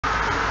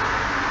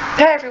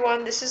Hi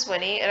everyone, this is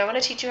Winnie, and I want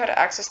to teach you how to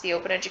access the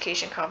Open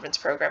Education Conference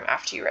program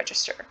after you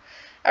register.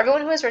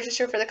 Everyone who has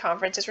registered for the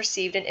conference has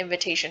received an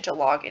invitation to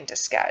log into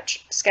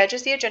Sched. Sched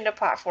is the agenda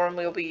platform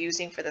we will be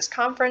using for this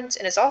conference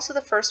and is also the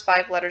first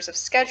 5 letters of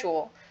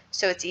schedule,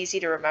 so it's easy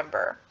to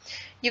remember.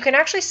 You can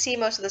actually see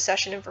most of the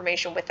session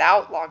information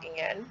without logging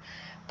in,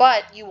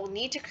 but you will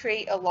need to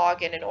create a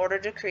login in order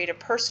to create a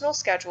personal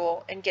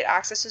schedule and get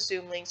access to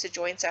Zoom links to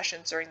join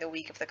sessions during the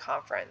week of the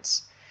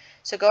conference.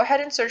 So go ahead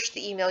and search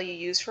the email you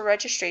used for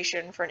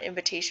registration for an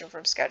invitation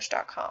from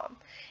Sched.com.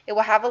 It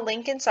will have a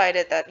link inside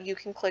it that you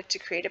can click to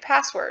create a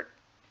password.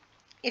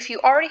 If you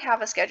already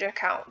have a Sched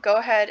account, go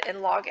ahead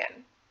and log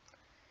in.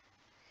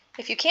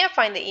 If you can't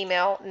find the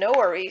email, no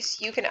worries.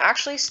 You can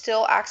actually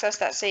still access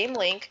that same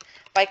link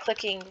by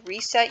clicking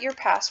Reset Your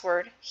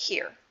Password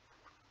here.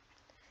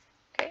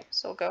 Okay,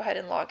 so we'll go ahead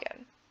and log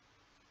in.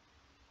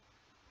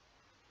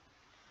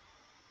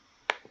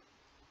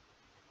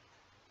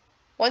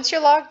 Once you're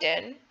logged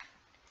in,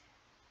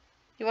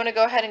 you want to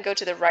go ahead and go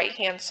to the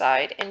right-hand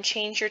side and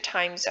change your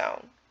time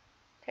zone.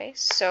 Okay,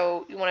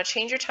 so you want to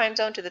change your time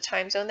zone to the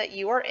time zone that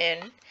you are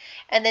in,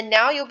 and then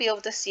now you'll be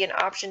able to see an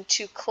option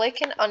to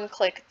click and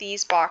unclick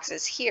these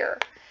boxes here.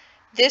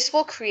 This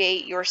will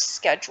create your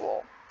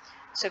schedule.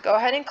 So go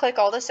ahead and click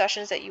all the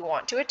sessions that you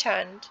want to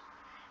attend,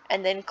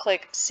 and then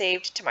click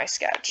Saved to My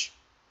Sched.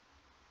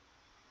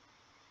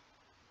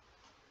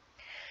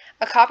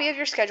 A copy of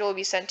your schedule will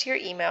be sent to your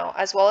email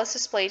as well as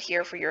displayed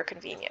here for your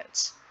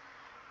convenience.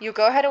 You'll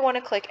go ahead and want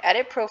to click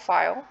Edit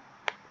Profile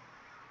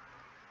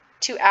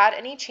to add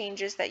any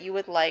changes that you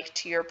would like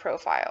to your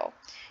profile.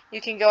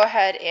 You can go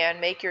ahead and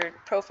make your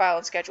profile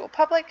and schedule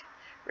public,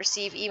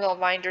 receive email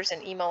reminders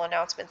and email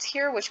announcements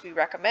here, which we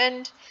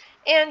recommend,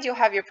 and you'll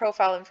have your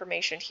profile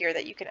information here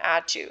that you can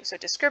add to. So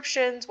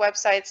descriptions,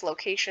 websites,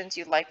 locations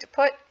you'd like to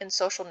put, and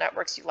social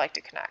networks you'd like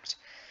to connect.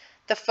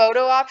 The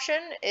photo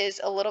option is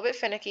a little bit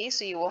finicky,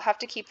 so you will have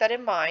to keep that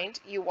in mind.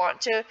 You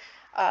want to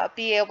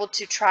be able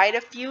to try it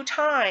a few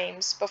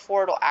times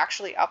before it'll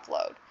actually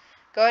upload.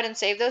 Go ahead and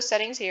save those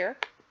settings here.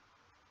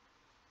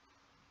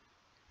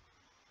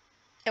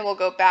 And we'll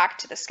go back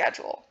to the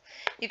schedule.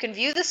 You can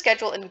view the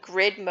schedule in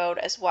grid mode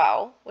as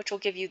well, which will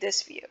give you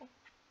this view.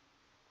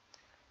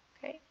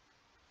 Okay.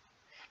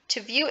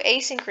 To view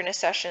asynchronous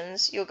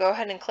sessions, you'll go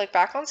ahead and click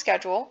back on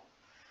schedule,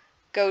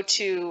 go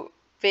to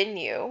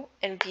venue,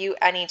 and view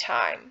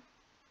anytime.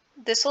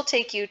 This will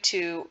take you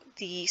to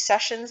the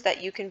sessions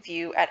that you can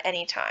view at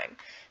any time.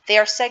 They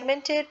are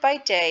segmented by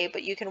day,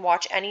 but you can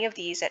watch any of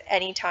these at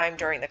any time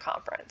during the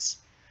conference.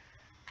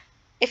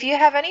 If you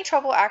have any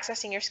trouble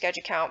accessing your Sched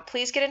account,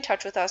 please get in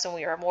touch with us and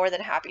we are more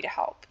than happy to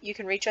help. You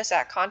can reach us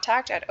at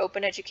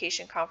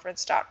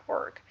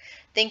contact@openeducationconference.org.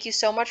 Thank you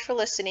so much for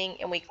listening,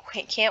 and we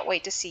can't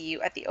wait to see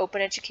you at the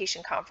Open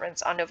Education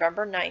Conference on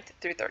November 9th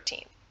through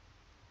 13th.